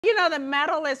You know, the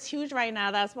metal is huge right now.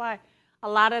 That's why a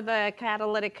lot of the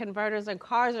catalytic converters and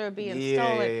cars are being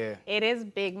stolen. Yeah. It is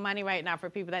big money right now for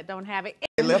people that don't have it.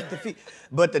 They left the fee,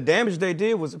 but the damage they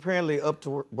did was apparently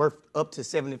worth up to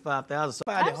 $75,000. So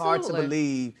I find it hard to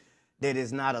believe that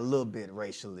it's not a little bit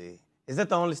racially. Is that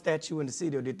the only statue in the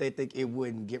city, or did they think it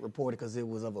wouldn't get reported because it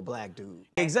was of a black dude?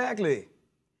 Exactly.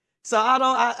 So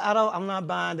I'm not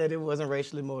buying that it wasn't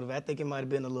racially motivated. I think it might have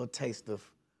been a little taste of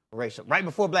racial. Right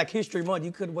before Black History Month,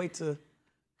 you couldn't wait to.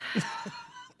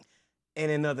 And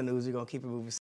in other news, we're gonna keep it moving.